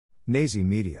Nazi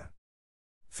Media.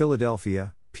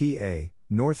 Philadelphia, PA,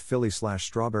 North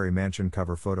Philly/Strawberry Mansion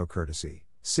cover photo courtesy,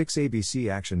 6 ABC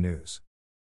Action News.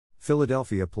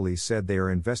 Philadelphia police said they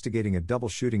are investigating a double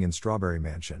shooting in Strawberry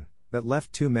Mansion that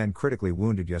left 2 men critically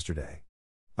wounded yesterday.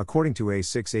 According to a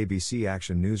 6 ABC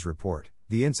Action News report,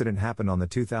 the incident happened on the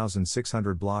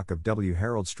 2600 block of W.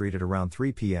 Harold Street at around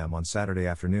 3 p.m. on Saturday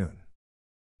afternoon.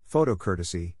 Photo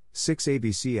courtesy, 6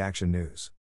 ABC Action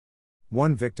News.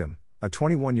 One victim, a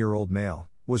 21-year-old male,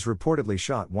 was reportedly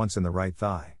shot once in the right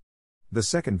thigh. The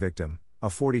second victim, a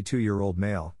 42-year-old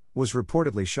male, was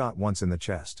reportedly shot once in the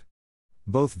chest.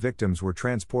 Both victims were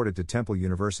transported to Temple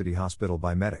University Hospital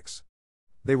by medics.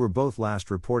 They were both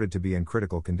last reported to be in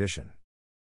critical condition.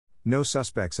 No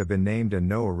suspects have been named and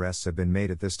no arrests have been made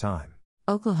at this time.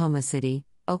 Oklahoma City,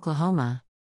 Oklahoma.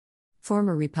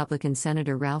 Former Republican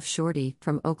Senator Ralph Shorty,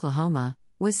 from Oklahoma,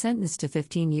 was sentenced to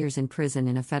 15 years in prison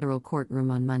in a federal courtroom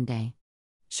on Monday.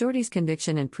 Shorty's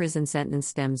conviction and prison sentence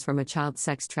stems from a child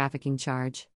sex trafficking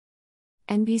charge.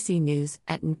 NBC News,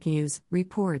 News,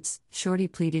 reports, Shorty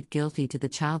pleaded guilty to the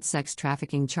child sex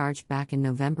trafficking charge back in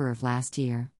November of last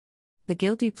year. The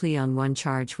guilty plea on one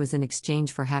charge was in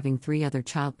exchange for having 3 other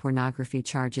child pornography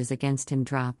charges against him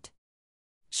dropped.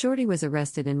 Shorty was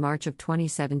arrested in March of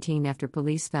 2017 after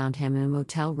police found him in a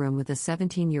motel room with a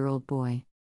 17-year-old boy.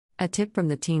 A tip from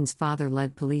the teen's father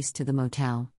led police to the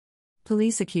motel.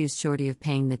 Police accused Shorty of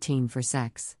paying the teen for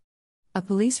sex. A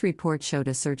police report showed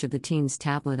a search of the teen's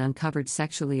tablet uncovered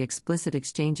sexually explicit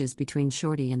exchanges between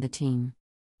Shorty and the teen.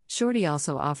 Shorty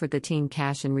also offered the teen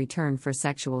cash in return for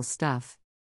sexual stuff.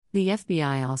 The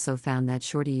FBI also found that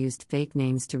Shorty used fake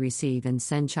names to receive and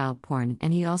send child porn,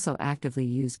 and he also actively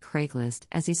used Craigslist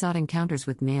as he sought encounters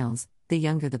with males, the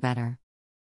younger the better.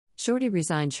 Shorty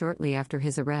resigned shortly after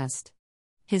his arrest.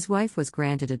 His wife was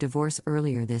granted a divorce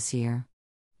earlier this year.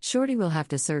 Shorty will have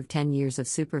to serve 10 years of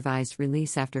supervised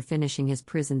release after finishing his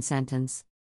prison sentence.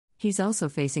 He's also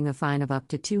facing a fine of up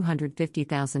to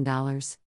 $250,000.